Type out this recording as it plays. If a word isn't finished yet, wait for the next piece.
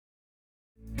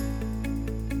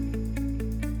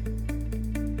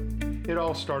It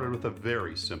all started with a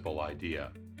very simple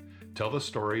idea. Tell the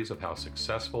stories of how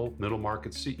successful middle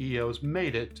market CEOs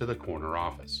made it to the corner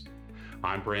office.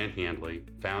 I'm Brant Handley,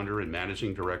 founder and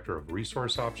managing director of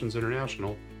Resource Options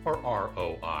International, or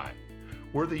ROI.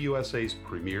 We're the USA's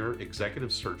premier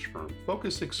executive search firm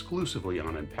focused exclusively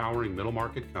on empowering middle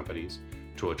market companies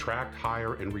to attract,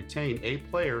 hire, and retain A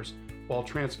players while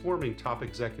transforming top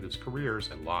executives' careers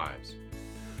and lives.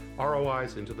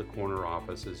 ROI's Into the Corner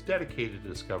office is dedicated to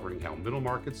discovering how middle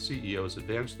market CEOs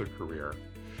advance their career,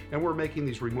 and we're making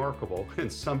these remarkable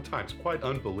and sometimes quite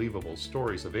unbelievable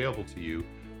stories available to you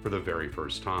for the very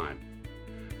first time.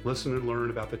 Listen and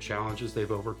learn about the challenges they've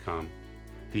overcome,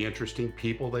 the interesting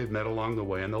people they've met along the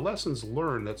way, and the lessons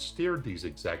learned that steered these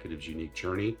executives' unique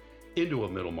journey into a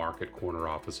middle market corner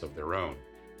office of their own.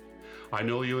 I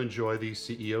know you enjoy these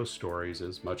CEO stories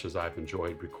as much as I've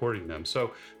enjoyed recording them.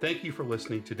 So thank you for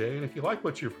listening today. And if you like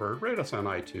what you've heard, rate us on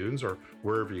iTunes or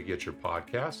wherever you get your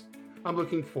podcasts. I'm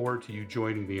looking forward to you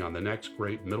joining me on the next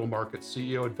great middle market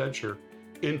CEO adventure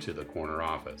into the corner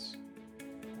office.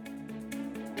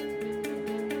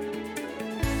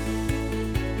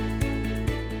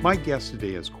 My guest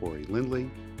today is Corey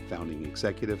Lindley, founding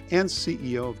executive and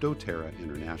CEO of doTERRA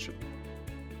International.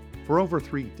 For over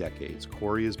 3 decades,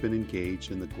 Corey has been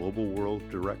engaged in the global world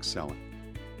of direct selling.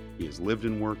 He has lived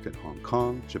and worked in Hong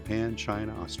Kong, Japan,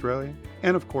 China, Australia,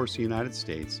 and of course the United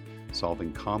States,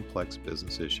 solving complex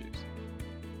business issues.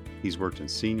 He's worked in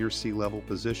senior C-level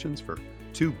positions for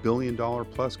 $2 billion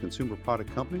plus consumer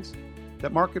product companies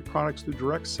that market products through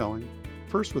direct selling,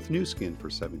 first with Nu Skin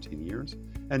for 17 years,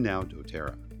 and now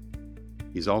doTERRA.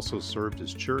 He's also served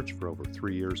his church for over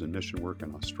 3 years in mission work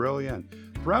in Australia, and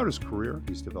throughout his career,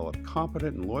 he's developed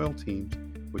competent and loyal teams,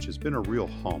 which has been a real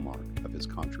hallmark of his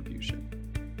contribution.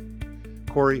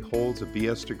 Corey holds a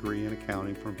BS degree in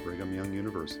accounting from Brigham Young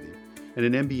University and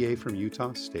an MBA from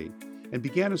Utah State, and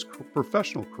began his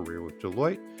professional career with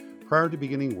Deloitte prior to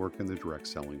beginning work in the direct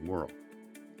selling world.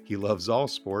 He loves all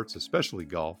sports, especially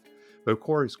golf, but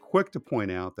Corey's quick to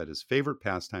point out that his favorite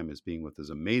pastime is being with his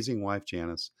amazing wife,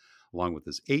 Janice, along with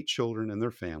his 8 children and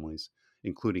their families,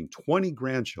 including 20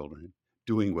 grandchildren,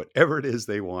 doing whatever it is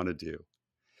they want to do.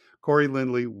 Corey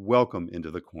Lindley, welcome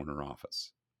into the corner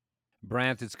office.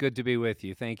 Brant, it's good to be with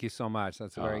you. Thank you so much.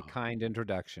 That's a very kind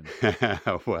introduction.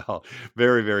 Well,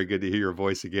 very, very good to hear your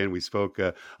voice again. We spoke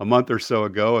a month or so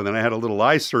ago, and then I had a little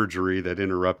eye surgery that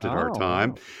interrupted our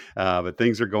time. Wow. But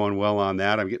things are going well on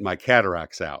that. I'm getting my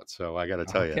cataracts out. So I got to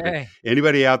tell you,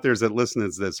 anybody out there that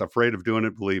listens that's afraid of doing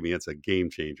it, believe me, it's a game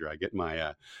changer. I get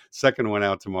my second one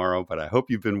out tomorrow, but I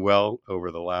hope you've been well over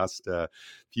the last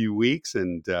few weeks.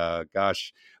 And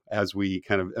gosh, as we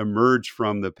kind of emerge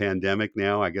from the pandemic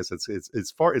now, I guess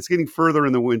it's getting further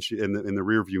in the in the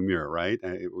rear view mirror, right?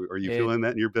 Are you feeling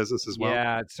that in your business as well?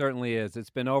 Yeah, it certainly is. It's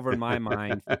been over in my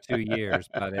mind for 2 years,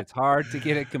 but it's hard to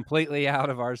get it completely out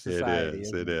of our society.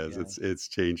 It is. Yeah. It's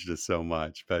changed us so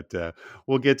much, but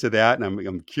we'll get to that. And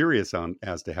I'm curious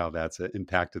as to how that's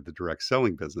impacted the direct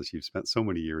selling business. You've spent so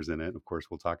many years in it. Of course,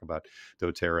 we'll talk about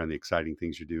doTERRA and the exciting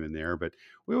things you're doing there. But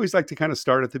we always like to kind of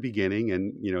start at the beginning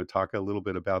and talk a little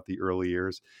bit about the early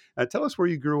years. Tell us where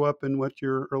you grew up and what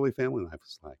your early family life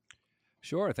was like.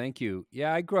 Sure. Thank you.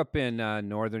 Yeah, I grew up in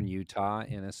northern Utah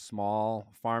in a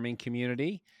small farming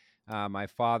community. My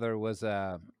father was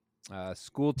a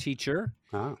school teacher.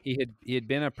 He had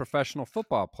been a professional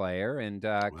football player and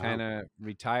kind of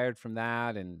retired from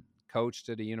that and coached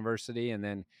at a university and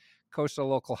then coached a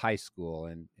local high school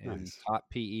and taught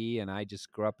PE. And I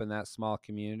just grew up in that small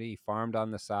community, farmed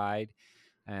on the side.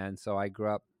 And so I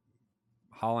grew up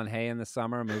hauling hay in the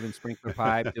summer, moving sprinkler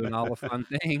pipe, doing all the fun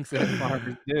things that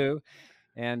farmers do,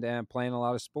 and playing a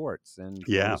lot of sports. And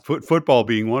football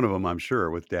being one of them, I'm sure,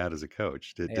 with Dad as a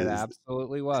coach. It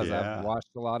absolutely was. Yeah. I've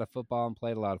watched a lot of football and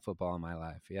played a lot of football in my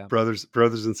life. Yeah. Brothers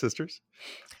and sisters?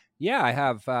 Yeah, I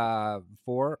have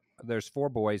 4. There's 4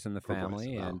 boys in the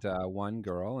family and 1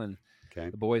 girl, and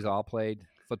the boys all played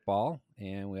football,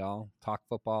 and we all talk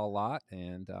football a lot,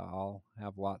 and I'll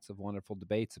have lots of wonderful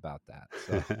debates about that.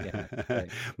 So, yeah,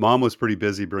 Mom was pretty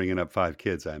busy bringing up 5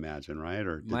 kids, I imagine, right?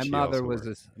 Or my mother was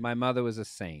a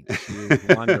saint. She was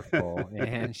wonderful,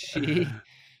 and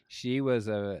she was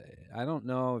I don't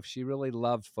know if she really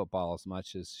loved football as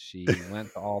much as she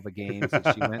went to all the games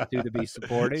that she went to be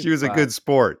supportive. She was a good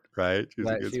sport, right? She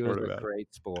was a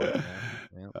great sport.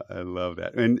 Yeah. I love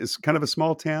that. And it's kind of a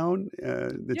small town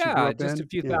that you grew up in? Just a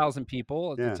few thousand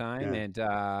people at the time. Yeah. And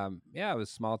it was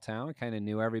a small town. Kind of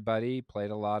knew everybody,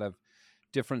 played a lot of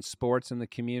different sports in the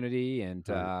community, and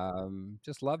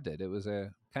just loved it. It was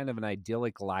a kind of an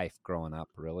idyllic life growing up,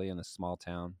 really, in a small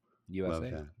town. Love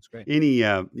USA. that. It's great.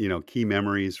 Any, key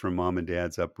memories from mom and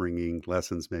dad's upbringing,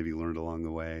 lessons maybe learned along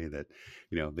the way that,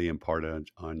 they imparted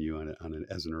on you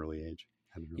as an early age,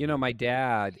 at an early age? My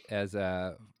dad, as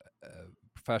a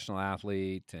professional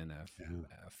athlete and Yeah,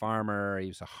 a farmer, he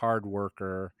was a hard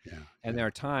worker. yeah, And yeah. there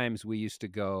are times we used to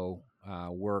go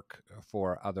work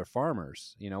for other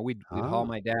farmers. We'd haul Ah,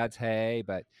 my dad's hay,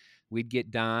 but we'd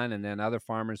get done, and then other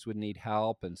farmers would need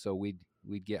help, and so we'd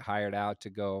get hired out to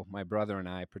go. My brother and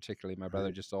I, particularly my brother,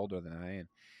 right. just older than I,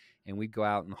 and we'd go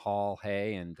out and haul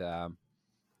hay,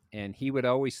 and he would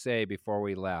always say before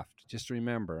we left, just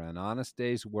remember, an honest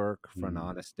day's work for an Mm.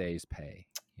 honest day's pay.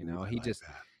 Ooh, I He like just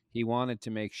that. he wanted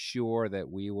to make sure that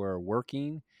we were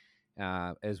working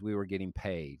as we were getting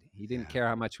paid. He didn't care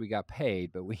how much we got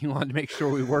paid, but we wanted to make sure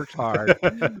we worked hard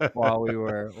Yeah. while we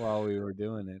were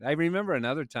doing it. I remember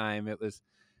another time it was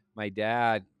my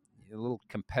dad. A little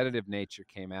competitive nature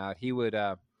came out. He would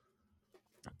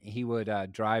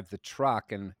drive the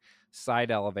truck and side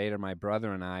elevator. My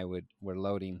brother and I were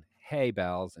loading hay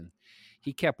bales, and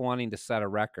he kept wanting to set a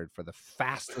record for the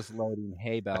fastest loading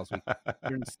hay bales. We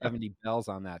 170 bells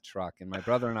on that truck, and my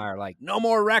brother and I are like, "No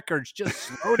more records, just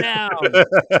slow down."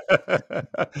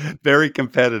 Very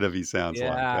competitive, he sounds like,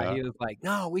 Yeah, huh? he was like,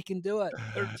 "No, we can do it.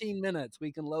 13 minutes,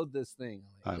 we can load this thing."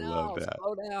 I'm like, I love "No, that.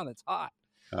 slow down, it's hot."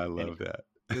 I love Anyway, that.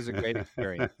 it was a great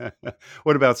experience.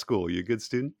 What about school? You a good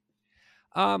student?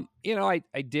 I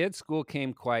did. School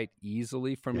came quite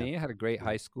easily for Yeah, me. I had a great yeah.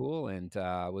 high school and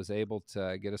was able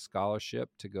to get a scholarship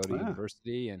to go to Ah,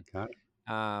 university. And got it.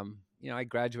 I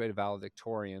graduated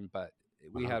valedictorian, but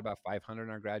we had Wow. about 500 in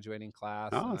our graduating class,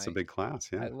 Oh, and it's a I big class,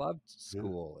 I yeah, loved yeah,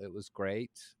 school. It was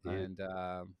great, right. and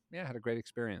yeah, I had a great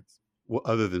experience. Well,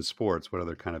 other than sports, what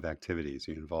other kind of activities?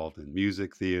 Are you involved in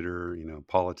music, theater,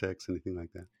 politics, anything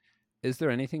like that? Is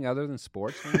there anything other than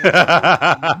sports when you're a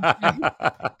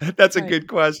child? That's a I, good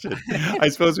question. I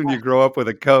suppose when you grow up with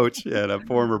a coach and a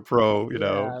former pro,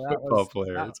 Yeah, football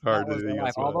player, it's that hard to was our think life.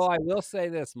 else Although was. I will say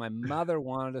this, my mother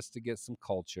wanted us to get some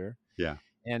culture, Yeah.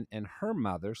 and her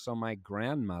mother, so my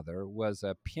grandmother, was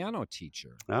a piano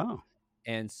teacher. Oh,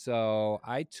 And so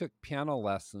I took piano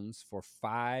lessons for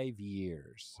 5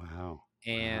 years, wow. Wow.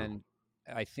 and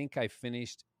I think I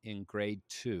finished in grade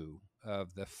 2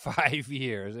 of the 5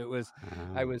 years. I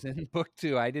Wow. was in book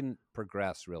 2. I didn't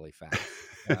progress really fast.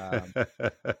 I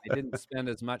didn't spend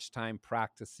as much time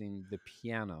practicing the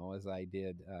piano as I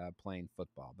did playing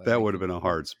football, but That would have been a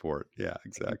hard sport. Yeah, I can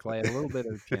exactly. play a little bit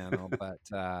of the piano, but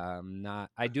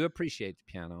not. I do appreciate the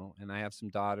piano, and I have some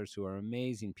daughters who are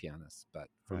amazing pianists. But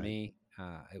for Right. me,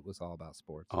 it was all about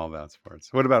sports. All about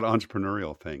sports. What about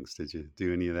entrepreneurial things? Did you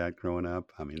do any of that growing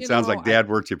up? I mean, it You sounds know, like dad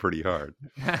worked you pretty hard.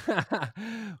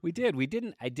 we did. We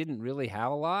didn't. I didn't really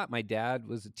have a lot. My dad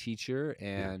was a teacher,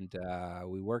 Yeah. and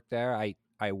we worked there.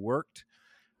 I worked.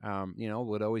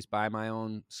 Would always buy my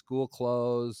own school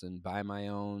clothes and buy my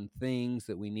own things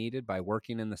that we needed by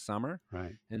working in the summer.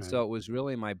 Right. And Right. so it was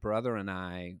really my brother and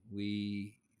I,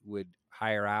 we would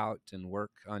hire out and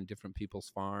work on different people's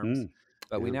farms, Mm,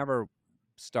 but we yeah. never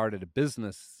started a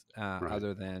business Right.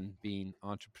 other than being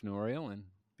entrepreneurial and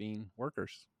being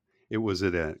workers. Was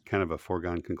it a kind of a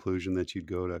foregone conclusion that you'd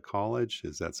go to college?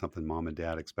 Is that something mom and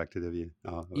dad expected of you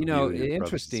and your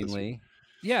brothers and sisters?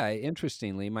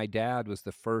 Interestingly, my dad was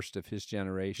the first of his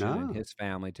generation and Ah, his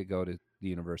family to go to the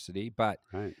university, right.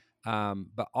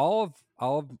 but all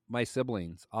of my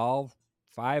siblings, all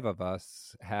 5 of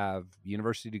us have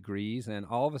university degrees, and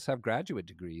all of us have graduate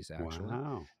degrees actually.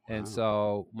 Wow. And Wow.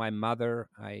 so my mother,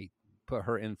 I put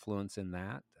her influence in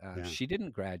that. Yeah. She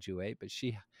didn't graduate, but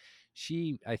she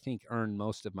I think earned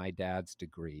most of my dad's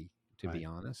degree, to be Right.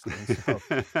 honest. And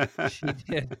so she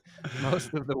did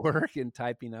most of the work in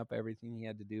typing up everything he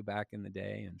had to do back in the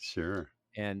day, Sure.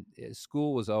 and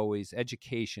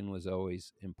education was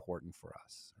always important for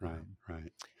us. Right.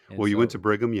 Right. And Well, you went to so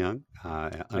Brigham Young I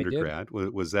did. undergrad.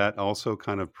 Was that also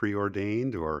kind of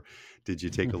preordained, or did you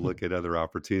take a look at other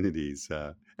opportunities?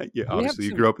 Yeah, We had obviously,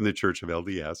 you some. grew up in the Church of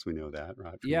LDS. We know that,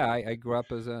 right? From Yeah, I grew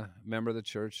up as a member of the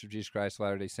Church of Jesus Christ of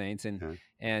Latter-day Saints, and yeah,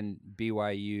 and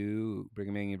BYU,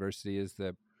 Brigham Young University, is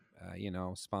the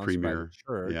sponsored by the premier. Yeah.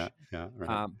 church. Yeah.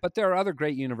 Right. But there are other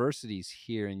great universities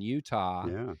here in Utah,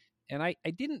 Yeah. and I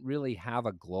didn't really have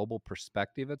a global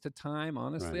perspective at the time.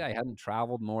 Honestly, Right. I hadn't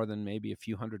traveled more than maybe a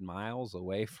few hundred miles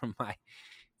away from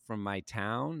my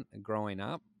town growing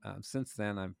up. Since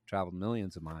then, I've traveled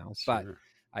millions of miles, but Sure.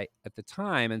 I at the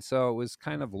time, and so it was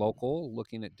kind of local,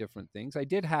 looking at different things. I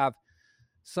did have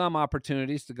some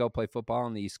opportunities to go play football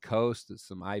on the East Coast at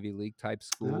some Ivy League type Oh,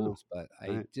 schools, but I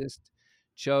right. just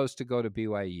chose to go to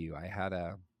BYU. I had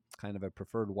a kind of a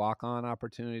preferred walk-on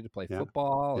opportunity to play Yeah.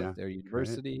 football at Yeah. their Great.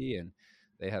 university, and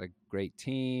they had a great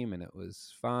team, and it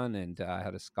was fun, and I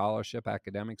had a scholarship,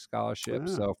 academic scholarship. Ah,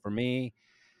 So for me,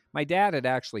 my dad had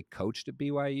actually coached at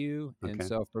BYU, and okay.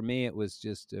 so for me, it was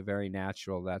just very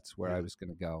natural. That's where I Yeah. was going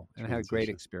to go, and I had a great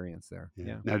Transition. experience there.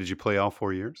 Yeah. Yeah. Now, did you play all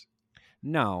 4 years?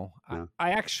 No, No.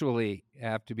 I actually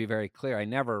have to be very clear. I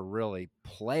never really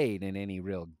played in any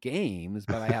real games,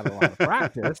 but I had a lot of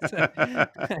practice.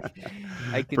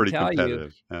 I can Pretty tell you,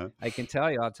 competitive. Huh?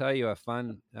 I'll tell you a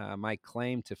fun, my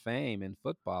claim to fame in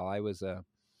football. I was a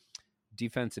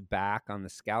defensive back on the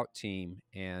scout team,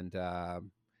 and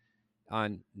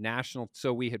on national.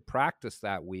 So we had practiced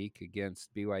that week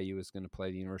against BYU was going to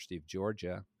play the University of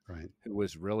Georgia, Right. who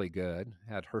was really good.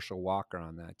 Had Herschel Walker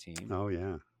on that team. Oh,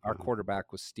 yeah. Our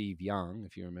quarterback was Steve Young,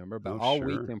 if you remember. But Oh, all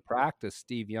week sure. in practice,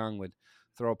 Steve Young would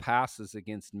throw passes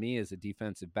against me as a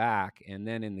defensive back, and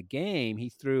then in the game, he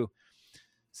threw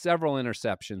several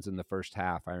interceptions in the first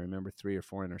half. I remember 3 or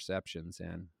 4 interceptions,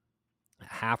 and at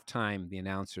halftime, the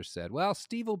announcer said, "Well,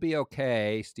 Steve will be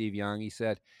okay." Steve Young, he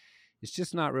said, "It's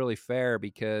just not really fair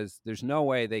because there's no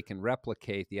way they can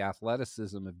replicate the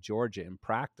athleticism of Georgia in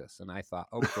practice." And I thought,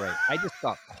 oh, great. I just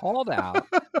got called out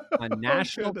on Oh,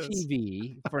 national goodness.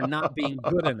 TV for not being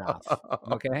good enough.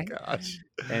 Oh, Okay. gosh.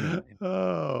 Anyway,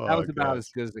 that Oh, was about as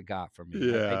gosh. good as it got for me.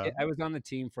 Yeah. I was on the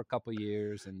team for a couple of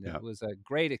years, and Yeah. it was a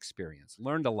great experience.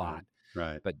 Learned a Right. lot,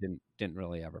 Right. but didn't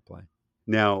really ever play.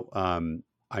 Now,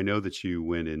 I know that you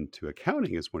went into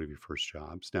accounting as one of your first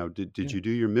jobs. Now, did Yeah. you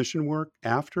do your mission work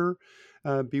after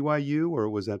BYU, or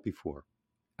was that before?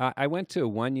 I went to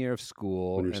 1 year of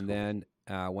When school, you're and school? then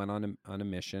went on a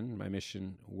mission. My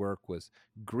mission work was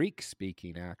Greek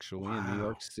speaking, actually, in New Wow.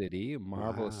 York City. A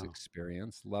marvelous Wow.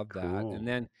 experience. Loved that.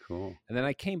 Cool. Cool. And then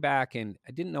I came back, and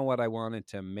I didn't know what I wanted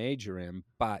to major in,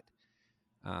 but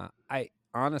I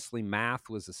honestly, math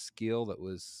was a skill that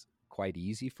was quite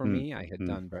easy for Mm, me. I had mm,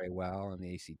 done very well in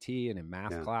the ACT and in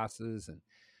math yeah. classes, and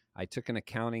I took an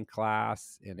accounting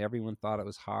class, and everyone thought it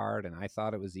was hard, and I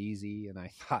thought it was easy, and I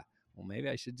thought, well, maybe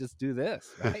I should just do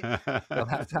this, right? So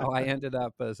that's how I ended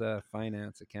up as a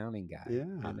finance accounting guy, Yeah.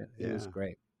 and it was Yeah.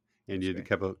 great. It And was you had a great.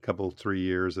 couple 3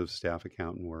 years of staff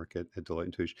accountant work at Deloitte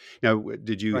and Touche. Now,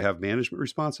 did you Right. have management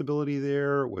responsibility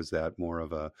there? Was that more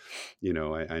of a,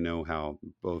 I know how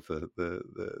both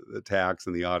the tax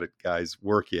and the audit guys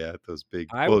work yet. Those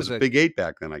big, I well, it was was a a big eight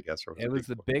back then, I guess, or was It it big was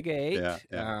the four? big Yeah, 8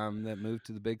 yeah. that moved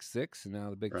to the big 6, and now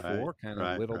the big Right, 4, kind of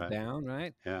right, whittled right. down,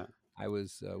 right? Yeah, I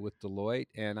was with Deloitte,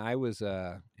 and I was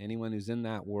anyone who's in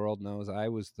that world knows I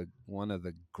was the one of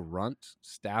the grunt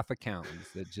staff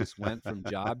accountants that just went from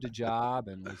job to job,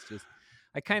 and was just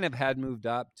I kind of had moved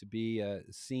up to be a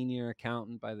senior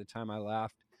accountant by the time I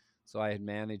left, so I had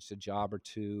managed a job or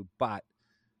two, but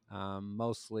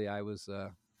mostly I was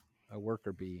a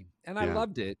worker bee, and I yeah,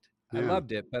 loved it. I yeah.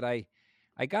 loved it, but I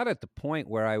got at the point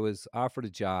where I was offered a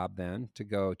job then to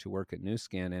go to work at New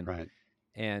Skin, Right.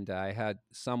 and I had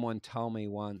someone tell me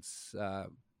once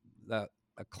that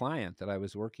a client that I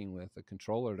was working with, a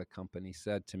controller at a company,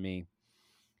 said to me,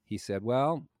 he said,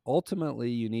 "Well,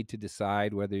 ultimately, you need to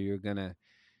decide whether you're going to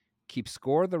keep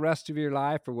score the rest of your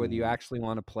life or whether you Mm. actually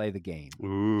want to play the game."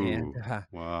 And Ooh,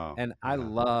 wow. and I Yeah,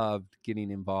 loved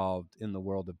getting involved in the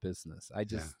world of business. I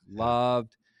yeah, just yeah.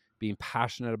 loved being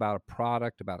passionate about a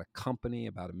product, about a company,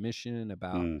 about a mission,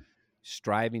 about Mm.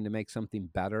 striving to make something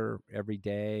better every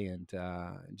day, and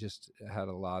just had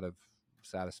a lot of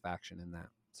satisfaction in that.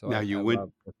 So Now I you went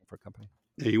love working for a company.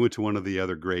 Yeah, you went to one of the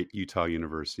other great Utah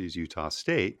universities, Utah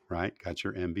State, right? Got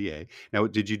your MBA. Now,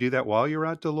 did you do that while you were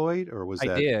at Deloitte, or was I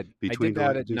that did. I between did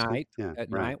that Deloitte and Tucson? Yeah, at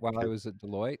right. night while I Okay. was at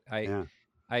Deloitte. Yeah,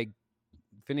 I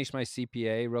finished my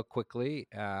CPA real quickly,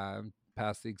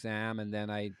 passed the exam, and then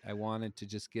I wanted to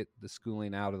just get the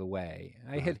schooling out of the way.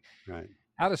 I right, had right,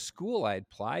 out of school, I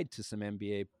applied to some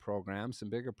MBA programs, some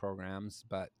bigger programs,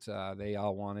 but they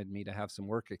all wanted me to have some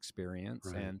work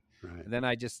experience. right, right. And then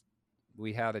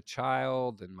we had a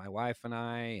child, and my wife and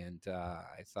and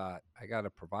I thought I got to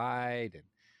provide, and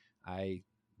I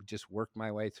just worked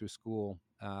my way through school,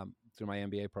 through my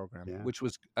MBA program, Yeah. which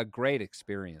was a great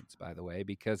experience, by the way,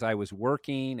 because I was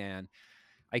working, and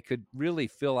I could really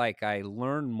feel like I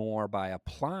learned more by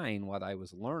applying what I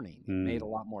was learning. It made a Mm,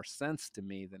 lot more sense to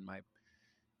me than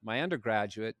my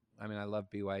undergraduate. I mean, I love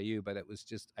BYU, but it was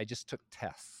just I just took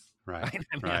tests, right, right?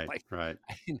 I mean, right, right.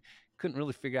 couldn't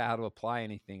really figure out how to apply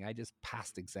anything. I just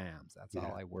passed exams. That's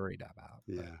all Yeah, I worried about.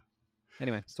 But yeah.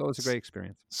 anyway, so it was a S- great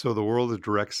experience. So the world of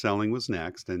direct selling was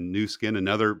next, and New Skin,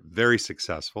 another very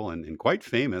successful and quite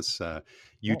famous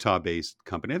Yep, Utah-based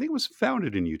company. I think it was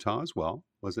founded in Utah as well,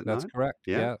 was it that's not? correct.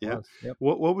 Yeah, Yeah, it yeah. was. Yep.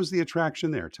 What was the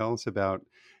attraction there? Tell us about,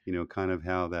 kind of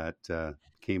how that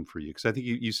came for you? Because I think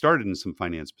you started in some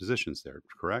finance positions there,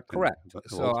 correct? And Correct.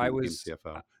 So I ultimately became was,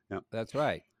 CFO. Yeah. that's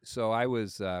right. So I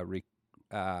was,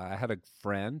 I had a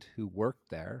friend who worked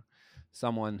there,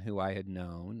 someone who I had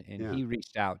known, and Yeah. he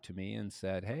reached out to me and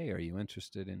said, "Hey, are you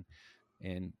interested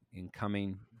in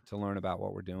coming to learn about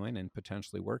what we're doing and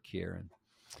potentially work here?" And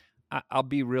I'll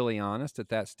be really honest. At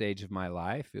that stage of my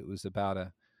life, it was about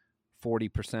a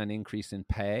 40% increase in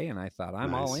pay, and I thought,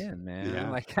 I'm all Nice. in, man. Yeah.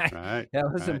 Like Right.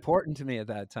 that was Right. important to me at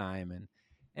that time,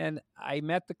 and I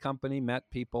met the company, met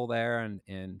people there,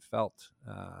 and felt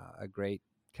a great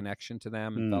connection to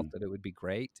them, and felt Mm. that it would be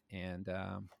great, and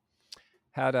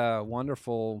had a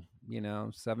wonderful,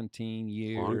 17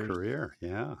 Long years career.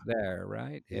 Yeah. there.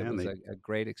 Right, it Yeah. And was they a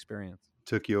great experience.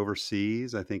 took you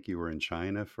overseas. I think you were in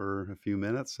China for a few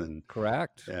minutes, and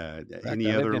Correct. Correct. any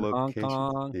I lived other in Hong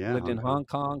locations? Kong, Yeah, lived in Hong Kong. Hong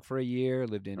Kong for a year,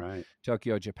 lived in Right.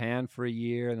 Tokyo, Japan for a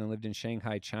year, and then lived in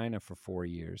Shanghai, China for 4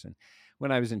 years. And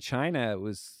when I was in China, it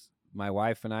was my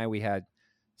wife and I, we had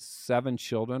 7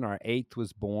 children. Our eighth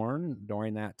was born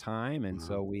during that time. And Wow.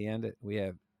 so we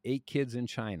have 8 kids in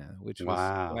China, which was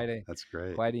Wow. That's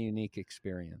great. quite a unique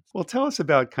experience. Well, tell us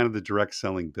about kind of the direct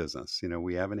selling business.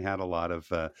 We haven't had a lot of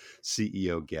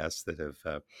CEO guests that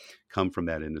have come from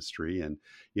that industry, and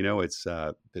it's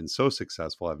been so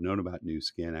successful. I've known about New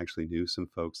Skin. Actually, knew some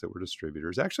folks that were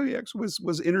distributors. Actually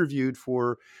was interviewed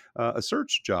for a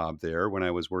search job there when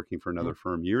I was working for Mm, another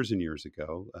firm years and years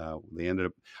ago. They ended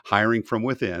up hiring from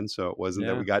within, so it wasn't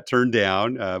that yeah. we got turned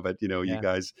down. But you Yeah.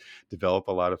 guys develop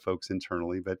a lot of folks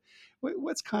internally. But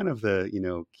what's kind of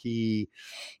the key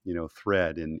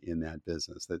thread in that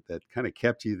business that kind of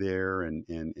kept you there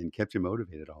and kept you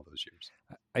motivated all those years?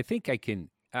 I think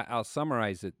I'll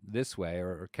summarize it this way,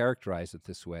 or characterize it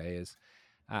this way is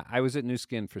I was at New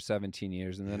Skin for 17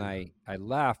 years, and then Yeah. I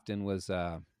left and was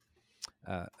a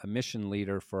mission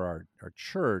leader for our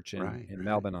church Right. in Right.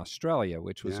 Melbourne, Australia,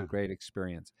 which was a Yeah. great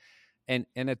experience. And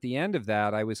at the end of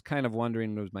that, I was kind of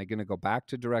wondering, was I going to go back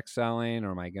to direct selling,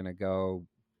 or am I going to go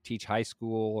teach high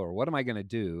school, or what am I going to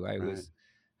do? Right.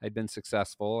 I'd been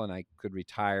successful and I could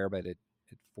retire, but at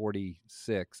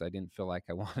 46, I didn't feel like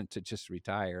I wanted to just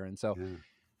retire. And so Yeah.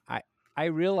 I I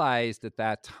realized at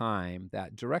that time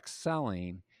that direct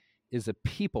selling is a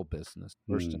people business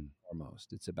first and Mm.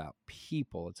 foremost. It's about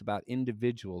people, it's about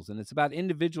individuals, and it's about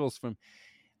individuals from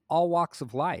all walks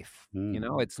of life.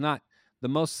 Mm. It's not the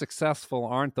most successful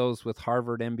aren't those with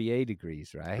Harvard MBA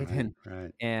degrees, right? Right.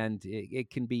 Right. And it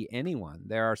can be anyone.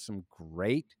 There are some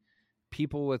great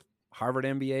people with Harvard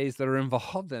MBAs that are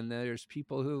involved, and there's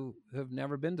people who have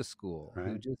never been to school,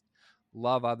 who Right. just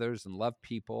love others and love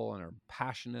people and are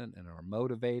passionate and are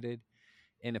motivated.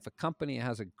 And if a company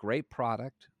has a great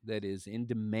product that is in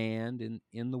demand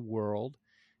in the world,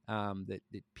 that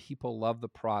people love the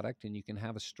product, and you can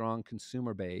have a strong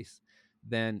consumer base,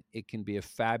 then it can be a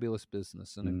fabulous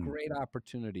business and a Mm. great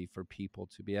opportunity for people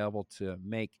to be able to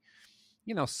make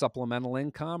supplemental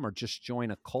income, or just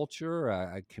join a culture,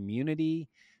 a community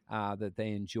that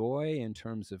they enjoy in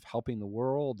terms of helping the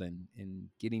world and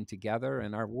getting together.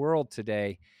 And our world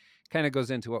today kind of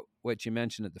goes into what you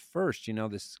mentioned at the first.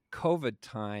 This COVID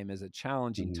time is a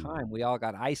challenging Mm. time. We all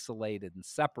got isolated and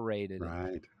separated and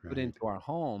Right. put Right. into our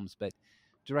homes, but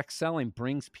direct selling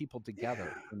brings people together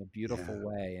Yeah. in a beautiful Yeah.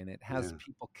 way, and it has Yeah.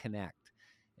 people connect,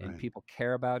 and Right. people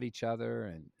care about each other,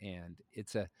 and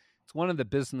it's one of the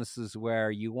businesses where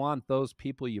you want those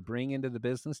people you bring into the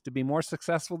business to be more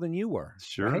successful than you were,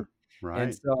 right? Sure.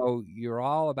 And Right. so you're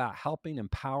all about helping,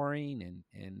 empowering,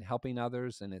 and helping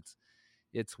others, and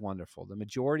it's wonderful. The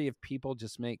majority of people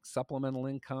just make supplemental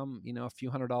income, a few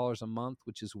 $100s a month,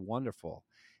 which is wonderful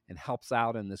and helps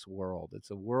out in this world.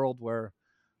 It's a world where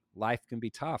life can be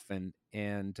tough, and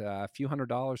a few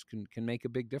 $100s can make a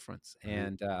big difference. Right.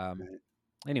 And Right.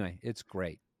 anyway, it's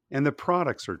great. And the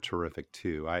products are terrific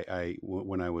too.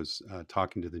 When I was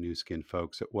talking to the New Skin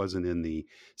folks, it wasn't in the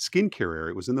skincare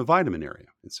area; it was in the vitamin area,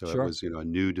 and so it Sure. was a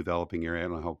new developing area. I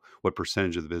don't know what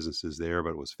percentage of the business is there, but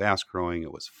it was fast growing.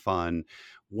 It was fun,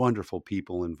 wonderful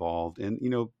people involved, and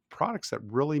products that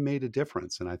really made a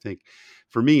difference. And I think,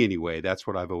 for me anyway, that's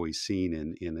what I've always seen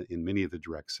in many of the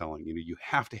direct selling. You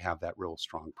have to have that real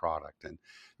strong product. And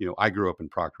I grew up in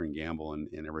Procter and Gamble, and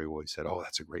everybody always said, "Oh,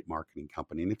 that's a great marketing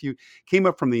company." And if you came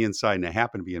up from the inside and it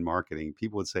happened to be in marketing,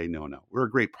 people would say, no, we're a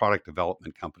great product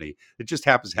development company. It just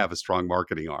happens to have a strong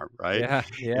marketing arm, right? Yeah,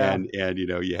 yeah. And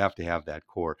you have to have that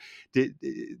core. It's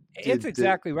Did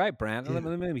exactly right, Brant. yeah,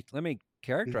 Let me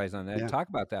yeah, characterize on that. yeah, Talk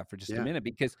about that for just a yeah. minute,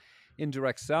 because in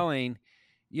direct selling,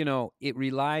 it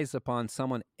relies upon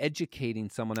someone educating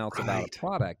someone else about a Right,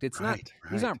 product. It's not right,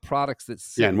 These right. aren't products that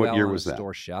Yeah, sit and what well year on a was that?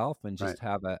 store shelf and Right. just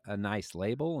have a nice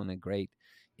label and a great,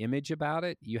 image about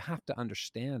it, you have to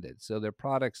understand it. So they're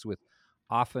products with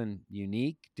often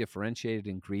unique, differentiated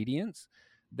ingredients.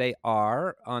 They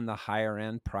are on the higher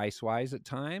end price-wise at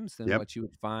times than Yep. what you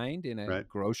would find in a Right.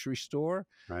 grocery store,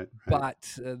 Right. Right.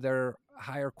 but they're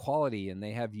higher quality and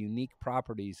they have unique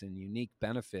properties and unique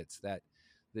benefits that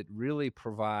really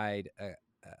provide a,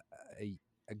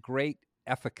 a great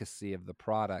efficacy of the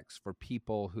products for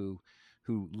people who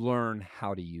learn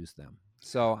how to use them.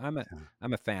 So Yeah.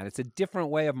 I'm a fan. It's a different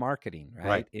way of marketing, Right.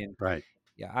 right? And Right.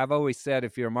 yeah, I've always said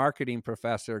if you're a marketing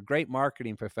professor, a great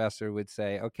marketing professor would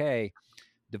say, okay,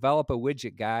 develop a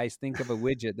widget, guys. Think of a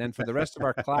widget. Then for the rest of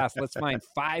our class, let's find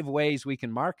 5 ways we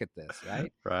can market this,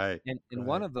 right? Right. And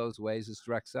one Right. of those ways is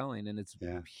direct selling, and it's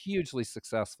Yeah. hugely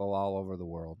successful all over the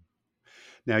world.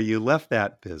 Now you left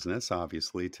that business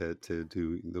obviously to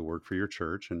do the work for your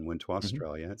church and went to Mhm.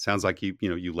 Australia. It sounds like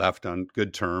you left on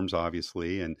good terms,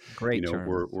 obviously, and Great terms.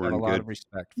 we're Have a in lot good, of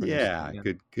respect for New Zealand. yeah,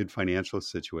 Yeah. good financial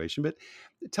situation. But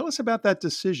tell us about that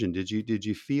decision. Did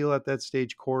you feel at that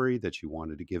stage, Corey, that you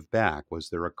wanted to give back? Was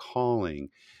there a calling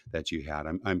that you had?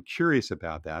 I'm curious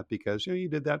about that because you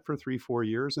did that for 3-4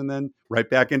 years and then right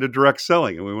back into direct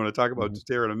selling. And we want to talk about Mhm.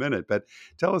 doTERRA in a minute. But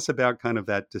tell us about kind of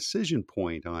that decision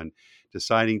point on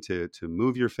deciding to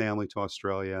move your family to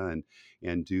Australia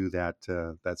and do that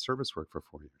service work for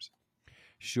 4 years.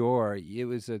 Sure. It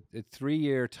was a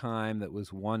 3-year time that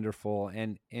was wonderful.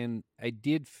 And I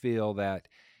did feel that,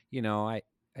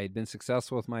 I'd been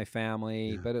successful with my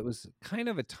family, Yeah. but it was kind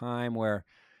of a time where,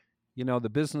 the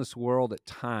business world at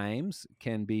times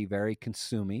can be very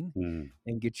consuming Mm,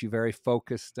 and get you very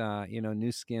focused.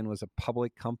 New Skin was a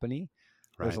public company.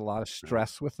 There's a right. lot of Right.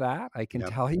 stress with that, I can Yep.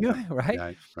 tell you, Yep. right?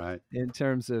 Right. Right. In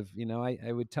terms of,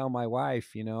 I would tell my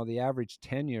wife, the average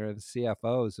tenure of the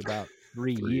CFO is about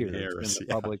 3 3 years in years. the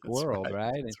Yeah. public That's world, right.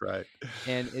 right? And, That's right.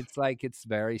 and it's like it's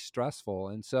very stressful.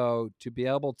 And so to be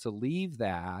able to leave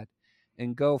that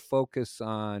and go focus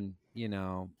on,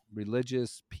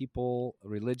 religious people,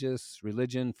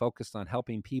 religion focused on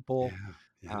helping people, Yeah.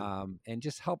 Yeah. and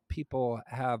just help people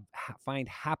find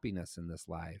happiness in this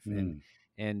life, Mm.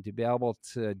 and to be able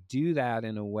to do that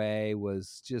in a way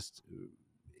was just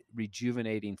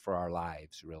rejuvenating for our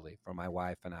lives, really, for my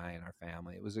wife and I and our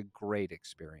family. It was a great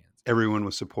experience. Everyone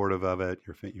was supportive of it.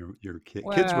 Your kids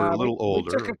were a Well, we little we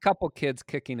took a older. couple kids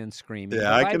kicking and screaming,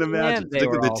 Yeah, but I by can the imagine, end, they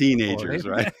were particularly the all supportive. teenagers,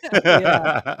 right?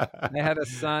 Yeah. I had a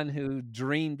son who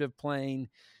dreamed of playing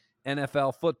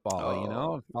NFL football,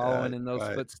 Oh, yeah, following in those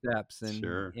right. footsteps. And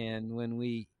Sure. and when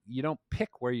you don't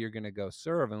pick where you're gonna go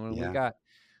serve, and when we Yeah. got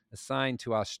assigned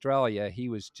to Australia, he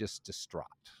was just distraught,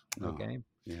 Oh, okay?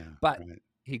 yeah, But right.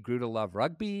 he grew to love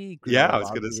rugby, grew to Yeah, I love was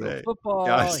gonna Aussie rules say. Yeah, I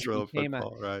football. He still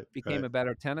football, right, became right. a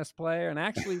better tennis player and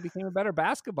actually became a better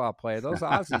basketball player. Those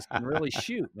Aussies can really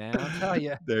shoot, man. I'll tell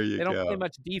you. There you They don't play go.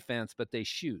 much defense, but they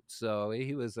shoot. So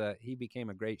he became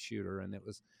a great shooter, and it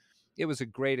was a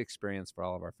great experience for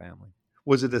all of our family.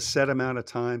 Was it a set amount of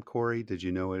time, Corey? Did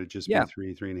you know it'd just be Yeah.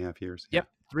 3.5 years? Yeah, Yep.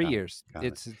 3 got it, years. got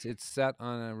it. It's set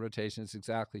on a rotation. It's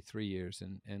exactly 3 years,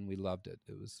 and we loved it.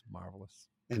 It was marvelous.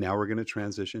 And now we're gonna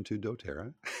transition to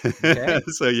doTERRA. Okay.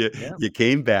 So you Yeah. you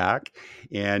came back,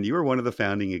 and you were one of the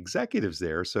founding executives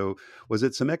there. So was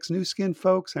it some ex-Nu Skin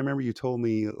folks? I remember you told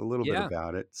me a little bit Yeah.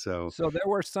 about it. So So there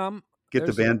were some get the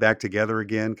there's band back together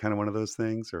again, kinda one of those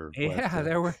things, or what? Yeah,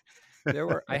 there were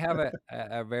I have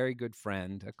a very good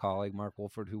friend, a colleague, Mark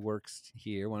Wolford, who works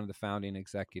here, one of the founding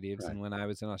executives. Right. And when I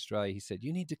was in Australia, he said,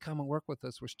 "You need to come and work with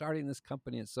us. We're starting this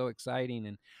company. It's so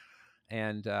exciting."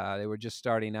 And they were just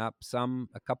starting up.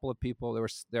 A couple of people.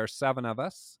 There are 7 of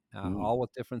us, Mm, all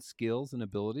with different skills and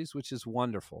abilities, which is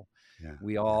wonderful. yeah,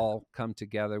 We yeah. all come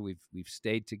together. We've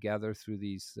stayed together through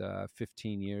these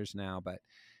 15 years now. But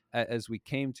as we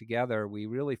came together, we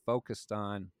really focused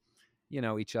on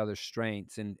each other's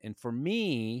strengths. And for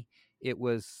me, it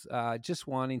was just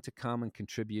wanting to come and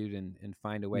contribute and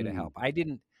find a way to Mm. help.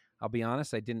 I'll be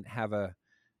honest, I didn't have a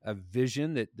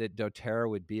vision that doTERRA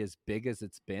would be as big as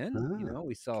it's been. Ah,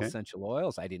 We sell okay. essential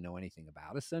oils. I didn't know anything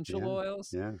about essential Yeah,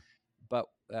 oils, yeah. but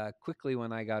quickly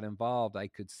when I got involved, I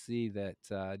could see that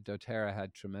doTERRA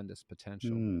had tremendous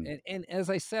potential. Mm, And as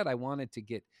I said,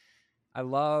 I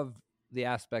love the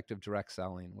aspect of direct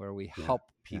selling where we yeah, help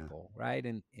yeah. people, right?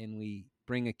 And we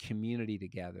bring a community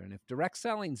together. And if direct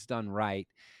selling's done right,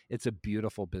 it's a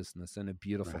beautiful business and a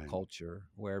beautiful Right. culture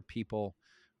where people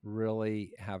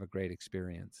really have a great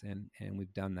experience. And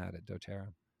we've done that at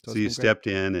doTERRA. So So it's you been great. stepped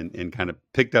in and kind of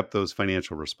picked up those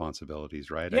financial responsibilities,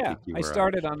 right? I Yeah, think you I were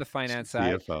started on the finance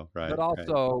side, CFO, but right? Right.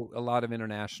 also a lot of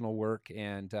international work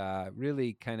and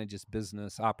really kind of just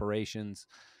business operations,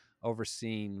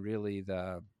 overseeing really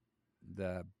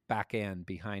the back end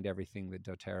behind everything that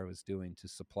doTERRA was doing to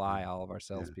supply all of our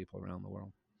Yeah. salespeople around the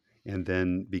world. And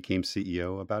then became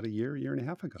CEO about a year and a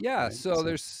half ago, Yeah, right? so So,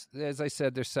 there's, as I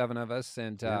said, there's 7 of us,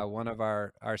 and yeah. one of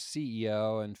our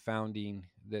CEO and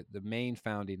the main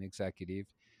founding executive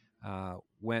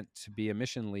went to be a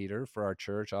mission leader for our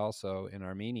church, also in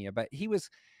Armenia. But he was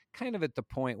kind of at the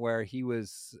point where he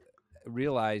was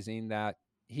realizing that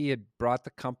he had brought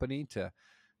the company to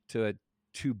a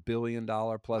 $2 billion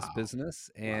plus Wow. business,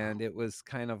 Wow. and it was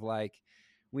kind of like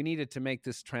we needed to make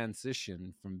this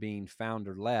transition from being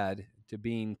founder led to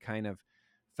being kind of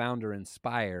founder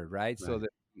inspired, right? So Right. that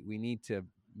we need to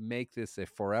make this a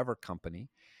forever company.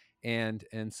 And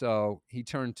so he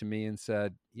turned to me and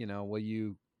said, will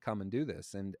you come and do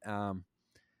this? And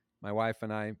my wife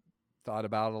and I thought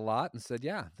about it a lot and said,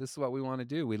 yeah, this is what we want to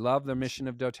do. We love the mission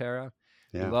of doTERRA.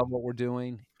 We Yeah. love what we're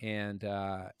doing, and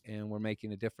we're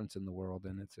making a difference in the world,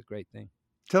 and it's a great thing.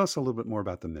 Tell us a little bit more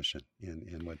about the mission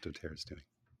and what doTERRA is doing.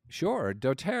 Sure.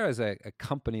 doTERRA is a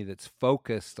company that's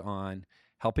focused on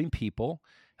helping people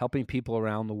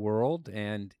around the world.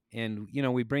 And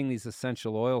we bring these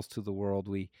essential oils to the world.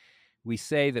 We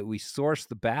say that we source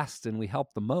the best and we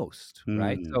help the most,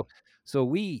 right? Mm, So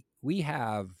we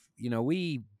have,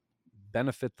 we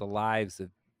benefit the lives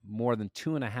of more than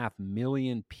 2.5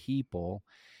 million people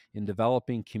in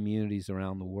developing communities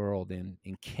around the world, in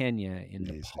Kenya, in amazing.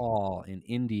 Nepal, in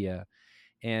India,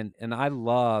 and I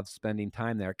love spending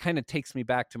time there. It kind of takes me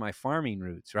back to my farming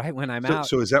roots, right? When I'm out.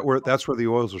 So is that's where the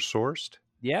oils are sourced?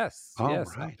 Yes, Oh,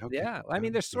 yes. right. Okay. Yeah. I Got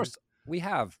mean, it. there's Yeah. source we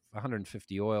have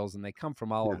 150 oils and they come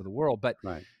from all Yeah. over the world,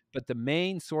 Right. but the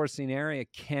main sourcing area,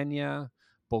 Kenya,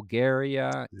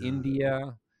 Bulgaria, Yeah.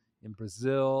 India, in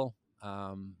Brazil,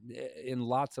 in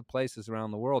lots of places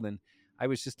around the world. And I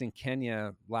was just in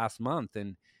Kenya last month,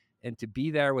 and to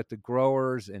be there with the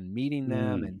growers and meeting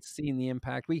them Mm, and seeing the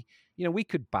impact. We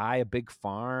could buy a big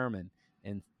farm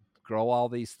and grow all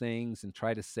these things and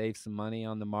try to save some money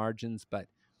on the margins, but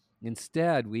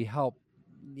instead we help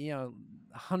you know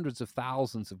hundreds of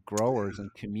thousands of growers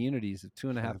and communities of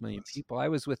 2.5 million fabulous. people. I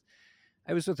was with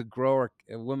a grower,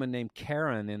 a woman named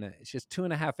Karen, she has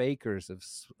 2.5 acres of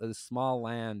small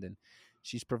land, and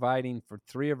she's providing for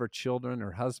 3 of her children.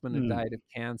 Her husband had Mm, died of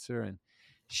cancer, and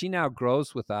she now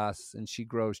grows with us, and she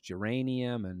grows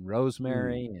geranium and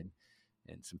mm, rosemary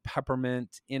and some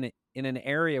peppermint in an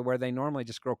area where they normally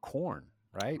just grow corn,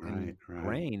 right, right. and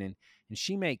Right. grain, and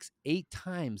she makes 8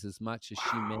 times as much as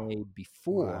she Wow. made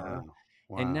before, Wow.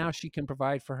 and now Wow. she can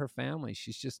provide for her family.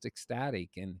 She's just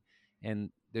ecstatic,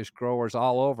 and there's growers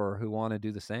all over who want to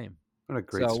do the same. What a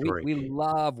great So we story. we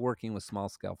love working with small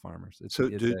scale farmers. So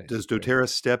does It's great. doTERRA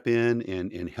step in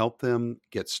and help them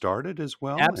get started as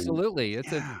well? And Absolutely.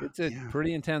 yeah, It's a yeah.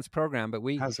 pretty intense program, but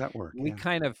we How's that work? we Yeah.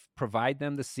 kind of provide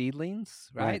them the seedlings,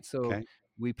 Right. right? So Okay.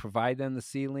 we provide them the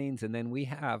seedlings, and then we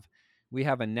have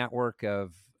a network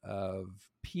of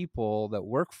people that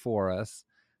work for us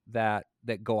that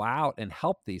go out and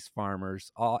help these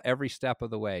farmers every step of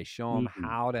the way, show them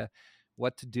Mhm.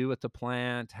 what to do with the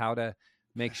plant, how to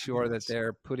make sure that Fabulous.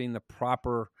 they're putting the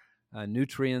proper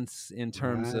nutrients in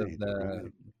terms of Right, the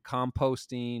right.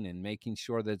 composting, and making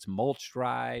sure that it's mulched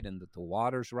right and that the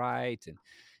water's right,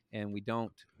 and we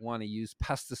don't want to use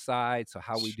pesticides. So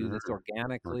how we do this Sure.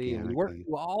 organically, and we work Organically.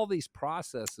 through all these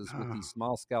processes with these Ah,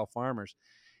 small scale farmers,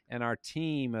 and our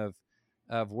team of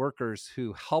workers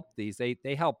who help these,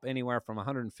 they help anywhere from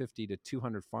 150 to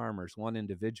 200 farmers, one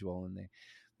individual, and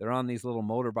they're on these little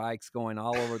motorbikes going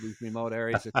all over these remote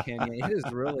areas of Kenya. It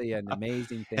is really an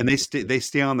amazing and thing to see. they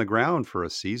stay on the ground for a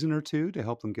season or 2 to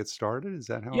help them get started? Is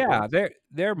that how it Yeah, works?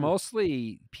 they're Yeah.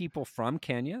 mostly people from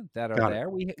Kenya that are Got it. there.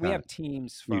 We Got have it.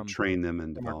 teams You train them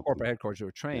and from our develop them. corporate headquarters who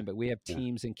are Yeah. trained, but we have Yeah.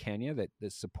 teams in Kenya that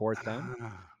support them.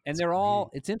 And That's they're all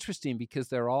great. it's interesting because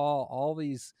they're all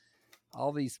these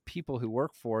people who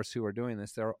work for us who are doing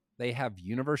this. They have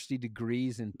university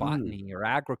degrees in Mm. botany or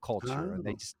agriculture, and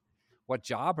they Oh, just what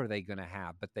job are they going to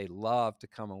have? But they love to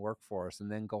come and work for us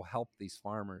and then go help these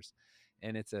farmers.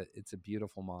 And it's a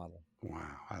beautiful model.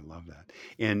 wow, I love that.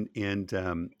 And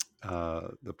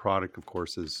the product, of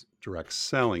course, is direct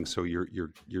selling. So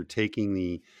you're taking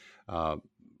the uh,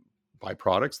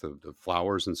 byproducts, the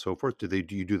flowers and so forth. Do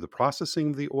you do the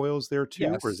processing of the oils there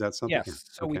too, or is Yes, that something? Yeah. yes.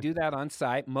 So we Okay. do that on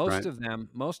site. Most Right. of them,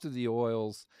 most of the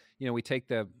oils, we take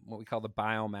what we call the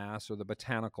biomass or the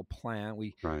botanical plant.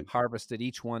 We Right. harvested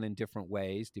each one in different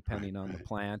ways Right. depending on the Right.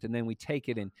 plant, and then we take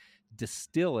it and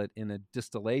distill it in a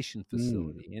distillation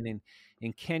Mm. facility. And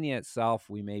in Kenya itself,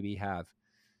 we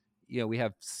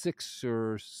have 6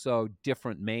 or so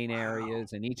different main Wow.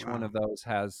 areas, and each one Wow. of those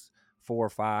has 4 or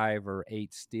 5 or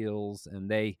 8 stills, and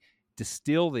they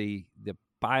distill the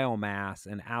biomass,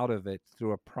 and out of it,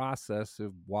 through a process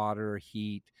of water,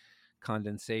 heat,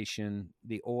 condensation,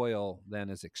 the oil then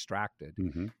is extracted.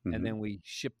 Mm-hmm. And Mm-hmm. then we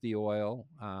ship the oil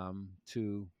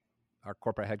to our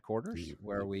corporate headquarters,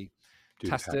 where You we do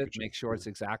the test it, packaging. make sure it's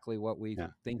exactly what we Yeah.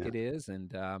 think Yeah. it is,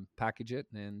 and package it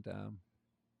and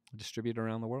distribute it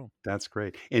around the world. That's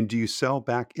great. And do you sell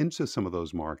back into some of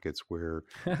those markets where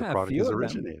the A product few is of them.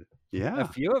 originated? A Yeah.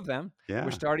 few of them. We're Yeah.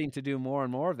 starting to do more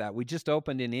and more of that. We just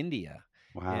opened in India,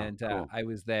 Wow. and Cool. I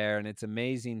was there, and it's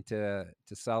amazing to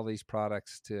sell these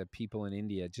products to people in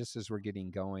India, just as we're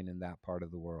getting going in that part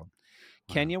of the world.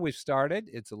 Wow. Kenya, we've started.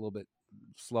 It's a little bit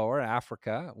slower.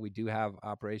 Africa, we do have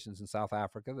operations in South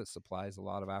Africa that supplies a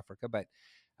lot of Africa, but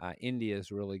India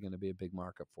is really going to be a big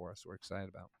market for us. We're excited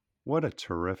about. What a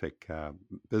terrific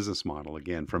business model,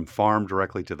 again, from farm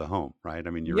directly to the home, right? I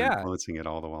mean, you're Yeah, influencing it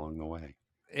all the way along the way.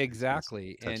 It's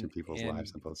exactly. touching And people's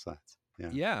lives and on both sides.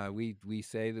 Yeah. yeah, we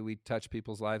say that we touch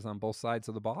people's lives on both sides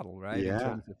of the bottle, right? In Yeah.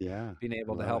 terms of Yeah. being I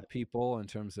able to love help it. people, in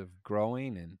terms of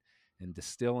growing and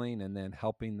distilling, and then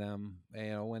helping them,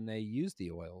 when they use the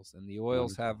oils. And the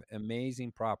oils have Wonderful.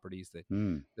 amazing properties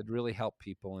Mm, that really help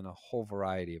people in a whole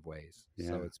variety of ways.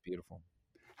 So yeah. it's beautiful.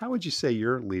 How would you say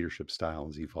your leadership style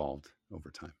has evolved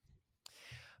over time?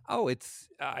 Oh, it's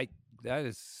I that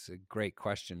is a great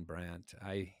question, Brant.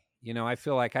 I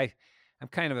feel like I'm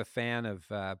kind of a fan of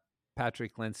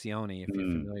Patrick Lencioni. If you're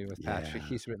Mm, familiar with Patrick, yeah.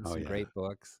 he's written Oh, some yeah. great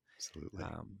books. Absolutely.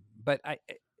 But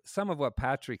some of what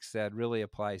Patrick said really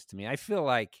applies to me. I feel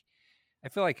like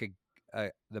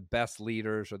the best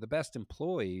leaders or the best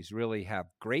employees really have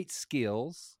great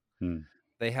skills. Mm,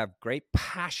 They have great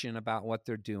passion about what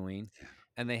they're doing, yeah.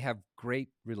 and they have great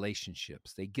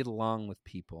relationships. They get along with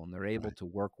people, and they're able Right. to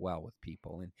work well with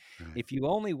people. And Right. if you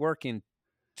only work in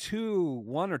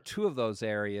one or two of those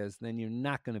areas, then you're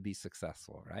not going to be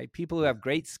successful, right? People who Yeah. have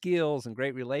great skills and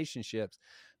great relationships,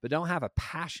 but don't have a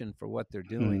passion for what they're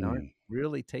doing, aren't Hmm.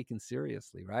 really taken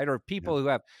seriously, right? Or Yep. people who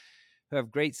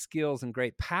have great skills and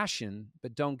great passion,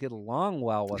 but don't get along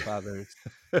well with others.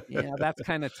 Yeah, that's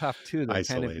kind of tough too. They're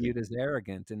kind of Isolating. viewed as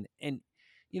arrogant. And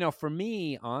for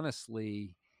me,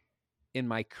 honestly, in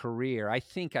my career, I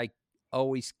think I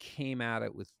always came at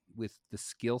it with the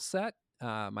skill set,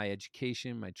 my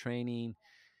education, my training,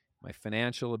 my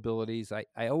financial abilities.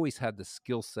 I always had the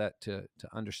skill set to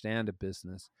understand a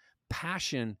business.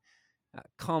 Passion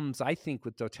comes, I think,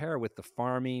 with doTERRA, with the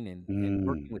farming and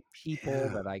working Mm, with people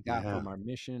yeah. that I got Yeah. from our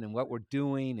mission and what we're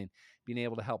doing, and being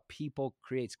able to help people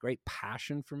creates great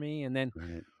passion for me. And then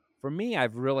Right. for me,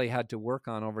 I've really had to work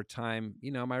on over time,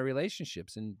 my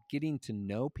relationships and getting to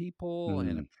know people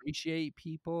and Mm. appreciate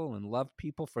people and love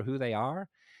people for who they are.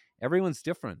 Everyone's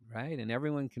different, right? And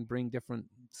everyone can bring different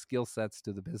skill sets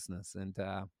to the business. And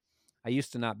I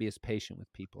used to not be as patient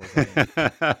with people as I am.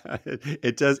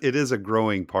 It does. It is a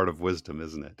growing part of wisdom,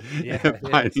 isn't Yeah, it? it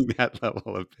is. Finding that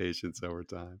level of patience over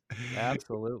time.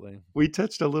 Absolutely. We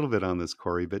touched a little bit on this,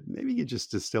 Corey, but maybe you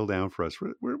just distill down for us.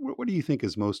 What do you think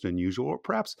is most unusual, or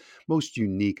perhaps most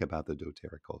unique about the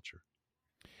DoTerra culture?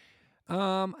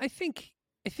 I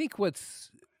think what's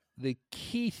the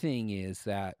key thing is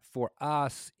that for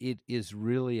us, it is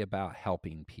really about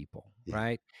helping people, Yeah.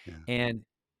 right? Yeah. And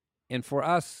and for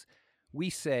us, we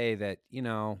say that,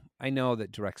 I know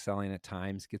that direct selling at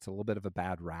times gets a little bit of a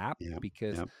bad rap Yeah.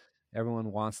 because Yeah.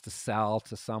 everyone wants to sell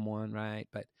to someone, right?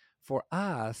 But for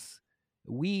us,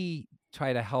 we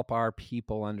try to help our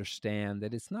people understand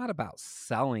that it's not about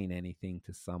selling anything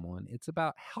to someone, it's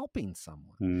about helping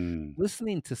someone, Mm,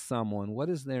 listening to someone, what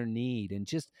is their need, and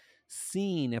just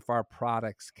seeing if our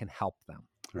products can help them,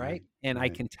 right? right. And I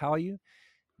Right. can tell you,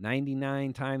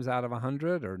 99 times out of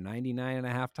 100 or 99 and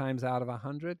a half times out of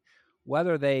 100,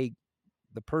 whether the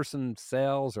person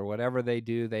sells or whatever they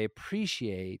do, they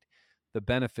appreciate the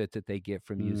benefit that they get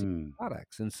from using Mm,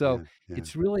 products. And so yeah. Yeah.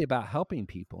 it's really about helping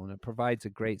people, and it provides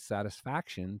a great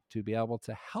satisfaction to be able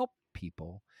to help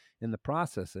people in the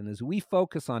process. And as we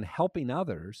focus on helping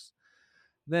others,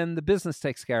 then the business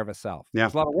takes care of itself. Yeah.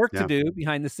 There's a lot of work to Yeah. do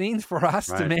behind the scenes for us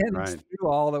to Right. manage Right. through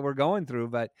all that we're going through,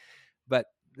 but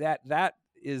that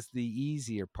is the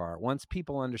easier part. Once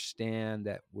people understand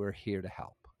that we're here to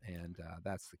help, and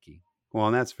that's the key. Well,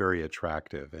 and that's very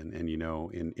attractive. And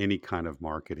in any kind of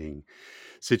marketing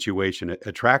situation,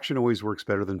 attraction always works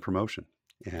better than promotion.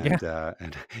 Yeah.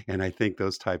 And I think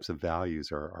those types of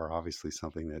values are obviously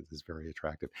something that is very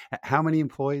attractive. How many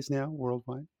employees now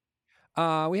worldwide?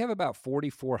 We have about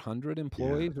 4,400 Yeah.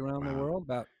 employees around the Wow. world,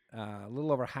 about a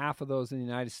little over half of those in the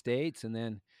United States. And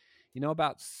then,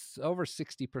 about over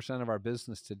 60% of our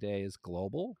business today is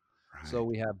global. So Right.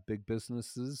 we have big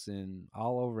businesses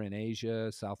all over in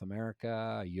Asia, South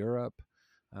America, Europe,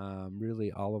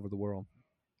 really all over the world.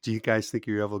 Do you guys think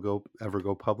you ever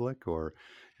go public, or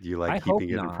do you like I hope keeping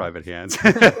it in not. private hands?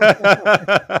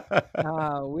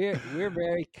 We're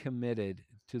very committed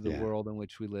to the Yeah, world in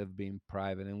which we live being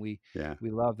private, and yeah, we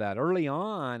love that. Early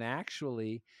on,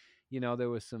 actually, there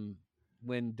was some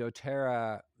when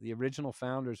doTERRA, the original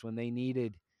founders, when they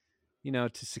needed,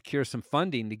 to secure some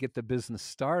funding to get the business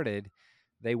started,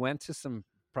 they went to some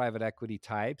private equity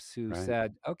types who right.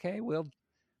 said, "Okay,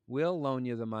 we'll loan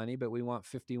you the money, but we want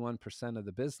 51% of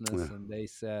the business." Yeah, And they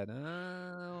said,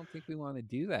 I don't think we want to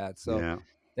do that. So yeah,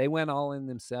 they went all in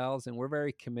themselves, and we're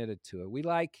very committed to it.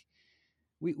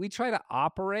 We try to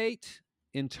operate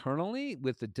internally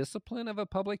with the discipline of a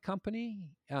public company.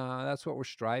 That's what we're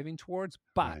striving towards.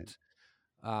 right.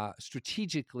 But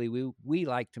strategically, we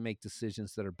like to make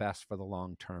decisions that are best for the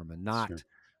long term and Sure. not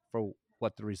for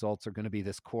what the results are going to be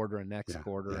this quarter and next Yeah,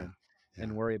 quarter, yeah, and yeah,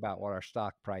 worry about what our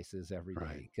stock price is every right.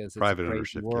 day, because it's a Private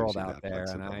crazy ownership gives world you out that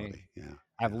there. And flexibility. Yeah,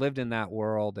 I've yeah. lived in that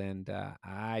world, and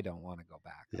I don't want to go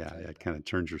back. I'll Yeah, tell yeah, you it that. kind of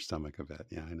turns your stomach a bit.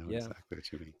 Yeah, I know Yeah. exactly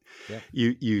what you mean. Yep.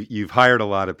 You've hired a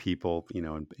lot of people,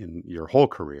 in your whole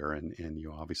career, and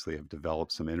you obviously have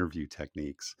developed some interview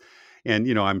techniques. And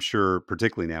I'm sure,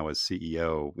 particularly now as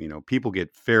CEO, people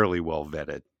get fairly well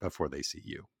vetted before they see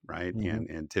you, right? Hmm.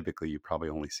 And typically you probably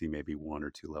only see maybe one or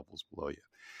two levels below you.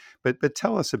 But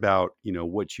tell us about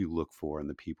what you look for in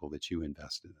the people that you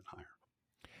invest in and hire.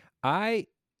 I,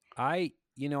 I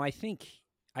think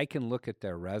I can look at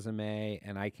their resume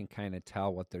and I can kind of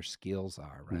tell what their skills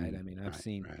are, right? I Mm, mean, I've right,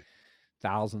 seen right.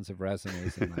 thousands of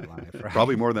resumes in my life,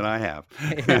 Probably right? more than I have.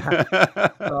 Yeah.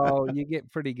 So you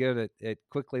get pretty good at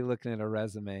quickly looking at a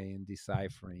resume and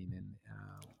deciphering. And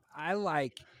I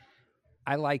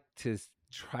like to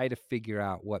try to figure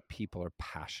out what people are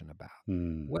passionate about.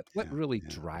 What Yeah, really yeah,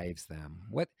 drives them?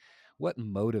 What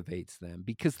motivates them?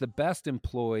 Because the best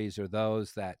employees are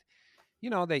those that,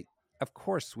 they, of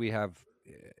course, we have,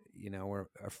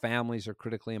 our families are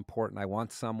critically important. I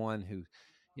want someone who,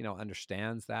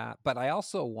 understands that. But I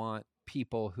also want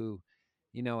people who,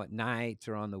 at night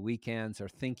or on the weekends are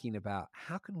thinking about,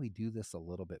 how can we do this a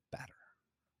little bit better?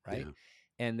 Right. yeah,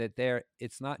 And that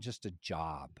it's not just a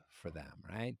job for them,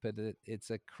 right? But it's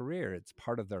a career, it's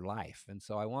part of their life. And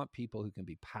so I want people who can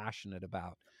be passionate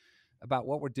about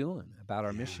what we're doing, about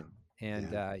our yeah, mission.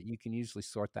 And yeah, you can usually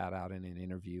sort that out in an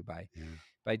interview yeah.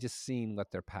 by just seeing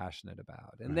what they're passionate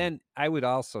about. And Right. then I would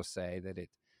also say that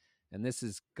and this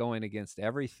is going against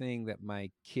everything that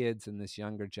my kids and this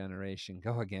younger generation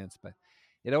go against, but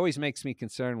it always makes me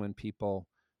concerned when people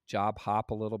job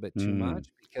hop a little bit too Mm, much,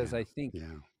 because yeah, I think,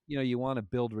 yeah, you want to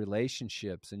build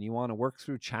relationships and you want to work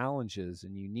through challenges,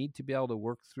 and you need to be able to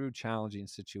work through challenging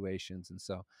situations. And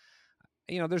so,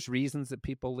 there's reasons that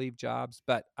people leave jobs,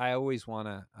 but I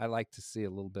like to see a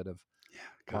little bit of yeah.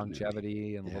 Continuity.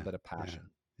 longevity and a little Yeah, bit of yeah,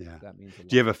 passion. yeah. That means a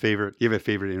Do you have lot. a favorite? Do you have a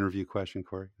favorite interview question,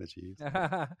 Corey, that you use?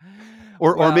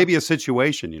 Or Well, maybe a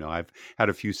situation. I've had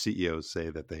a few CEOs say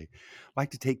that they like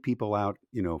to take people out,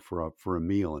 for a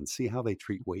meal and see how they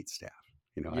treat wait staff.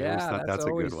 I always yeah, thought that's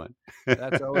a good one.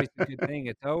 that's always a good thing.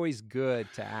 It's always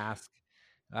good to ask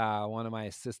one of my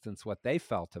assistants what they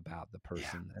felt about the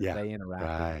Yeah, person as yeah. they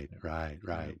interacted with Right, them. right,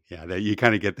 You know? right. Yeah, that you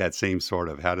kind of get that same sort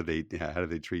of how do they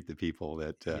treat the people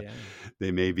that Yeah,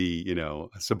 they may yeah, be,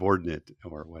 subordinate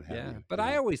or what have yeah. you. But Yeah,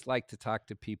 I always like to talk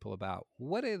to people about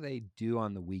what do they do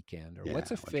on the weekend, or yeah.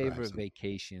 what's a What drives favorite them?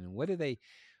 vacation, and what do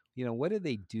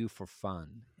they do for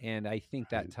fun? And I think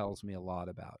that Right. tells me a lot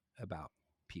about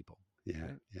people, Yeah,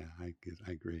 right? yeah,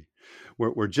 I agree.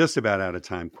 We're just about out of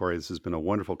time, Corey. This has been a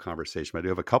wonderful conversation. I do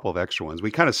have a couple of extra ones.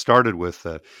 We kind of started with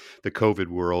the COVID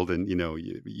world, and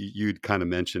you'd kind of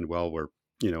mentioned, well, we're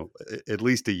at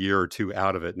least a year or two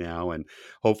out of it now, and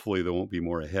hopefully there won't be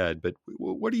more ahead. But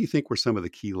what do you think were some of the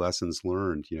key lessons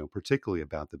learned, particularly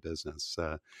about the business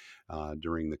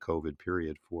during the COVID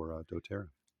period for DoTerra?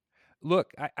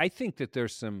 Look, I think that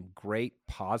there's some great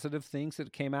positive things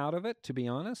that came out of it, to be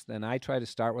honest. And I try to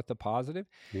start with the positive.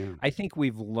 Yeah, I think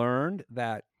we've learned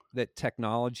that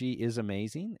technology is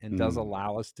amazing and does mm,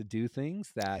 allow us to do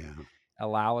things that yeah,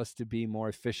 allow us to be more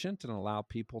efficient and allow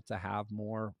people to have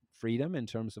more freedom in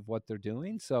terms of what they're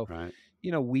doing. So, right.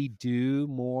 we do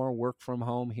more work from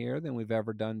home here than we've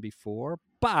ever done before.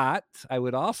 But I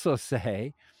would also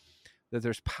say that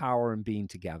there's power in being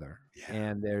together, Yeah,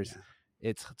 and yeah,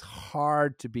 it's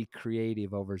hard to be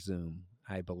creative over Zoom,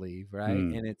 I believe, right?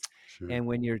 mm, And sure.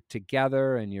 when you're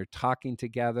together and you're talking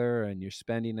together and you're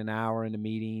spending an hour in a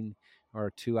meeting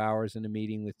or 2 hours in a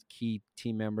meeting with key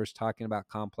team members talking about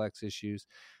complex issues,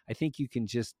 I think you can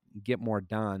just get more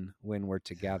done when we're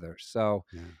Yeah, together. So,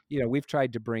 yeah. we've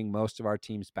tried to bring most of our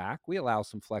teams back. We allow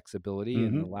some flexibility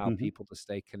and Hmm, allow hmm. people to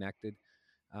stay connected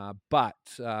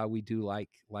But we do like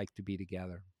to be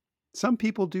together. Some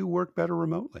people do work better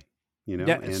remotely,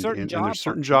 Yeah, and certain job there's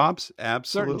certain functions. jobs,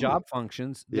 Certain absolutely. job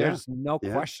functions, Yeah, there's no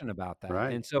yeah, question about that, right,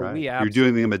 and so right. we You're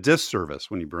doing absolutely them a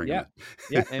disservice when you bring them yeah,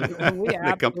 yeah, and we in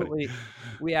the company.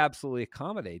 absolutely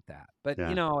accommodate that, but,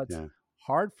 Yeah, it's yeah,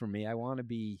 hard for me. I wanna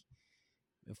be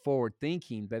forward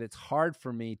thinking, but it's hard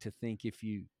for me to think if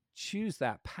you choose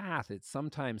that path, it's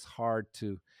sometimes hard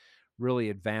to really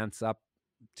advance up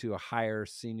to a higher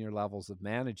senior levels of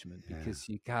management yeah, because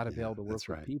you gotta be yeah, able to work that's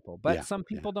with right. people, but Yeah, some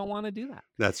yeah, people don't wanna do that,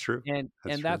 that's true.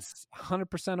 That's and true. that's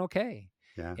 100% okay,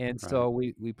 Yeah, and right. so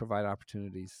we provide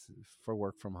opportunities for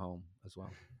work from home as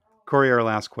well. Corey, our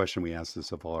last question, we ask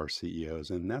this of all our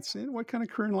CEOs, and that's what kind of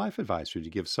career and life advice would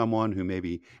you give someone who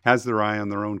maybe has their eye on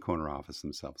their own corner office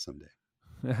themselves someday?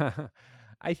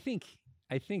 I think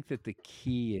that the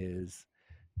key is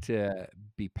to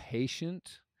be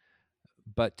patient,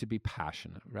 but to be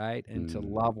passionate, right? And to Mm,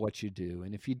 love what you do.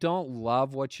 And if you don't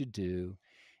love what you do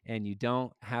and you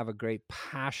don't have a great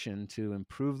passion to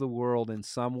improve the world in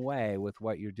some way with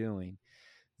what you're doing,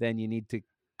 then you need to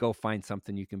go find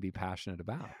something you can be passionate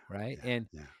about, right? yeah, And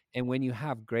yeah, when you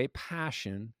have great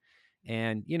passion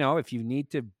and if you need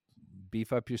to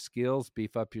beef up your skills,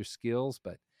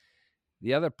 but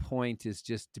the other point is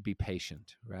just to be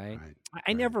patient, right? right,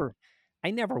 I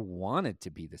right. never wanted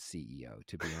to be the CEO,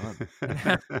 to be honest.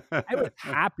 I was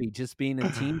happy just being a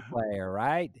team player,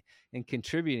 right? And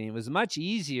contributing. It was much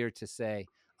easier to say,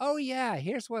 "Oh yeah,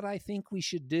 here's what I think we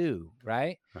should do,"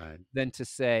 right? Right. Than to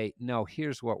say, "No,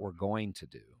 here's what we're going to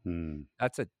do." Mm,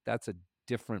 That's a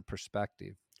different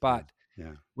perspective. yeah, But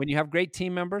yeah, when you have great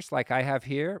team members like I have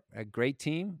here, a great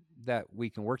team that we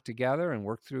can work together and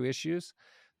work through issues,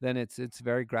 then it's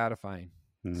very gratifying.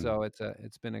 mm, So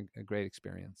it's been a great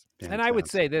experience. And I would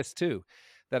say fantastic. this too,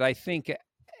 that I think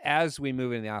as we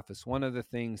move in the office, one of the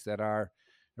things that our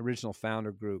original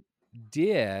founder group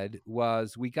did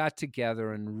was we got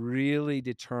together and really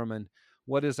determined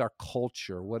what is our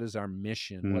culture, what is our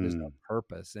mission, what is our Mm,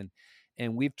 purpose,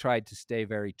 and we've tried to stay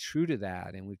very true to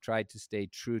that, and we've tried to stay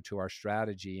true to our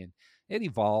strategy, and it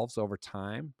evolves over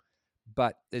time,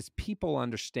 but as people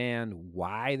understand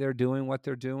why they're doing what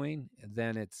they're doing,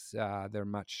 then they're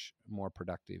much more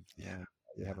productive yeah, and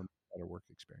we yeah, have a better work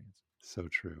experience. so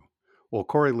true. Well,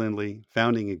 Corey Lindley,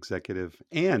 founding executive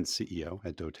and CEO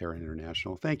at doTERRA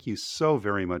International, thank you so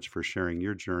very much for sharing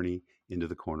your journey into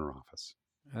the corner office.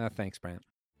 Thanks, Brant.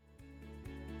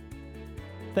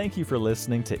 Thank you for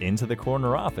listening to Into the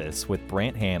Corner Office with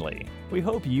Brant Hanley. We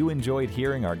hope you enjoyed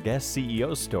hearing our guest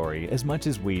CEO story as much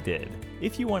as we did.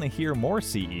 If you want to hear more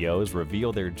CEOs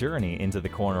reveal their journey into the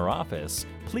corner office,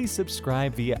 please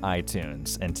subscribe via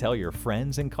iTunes and tell your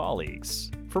friends and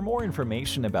colleagues. For more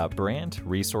information about Brant,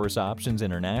 Resource Options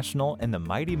International, and the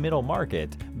mighty middle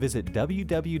market, visit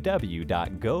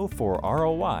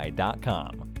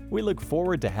www.goforroi.com. We look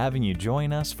forward to having you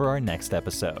join us for our next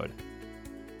episode.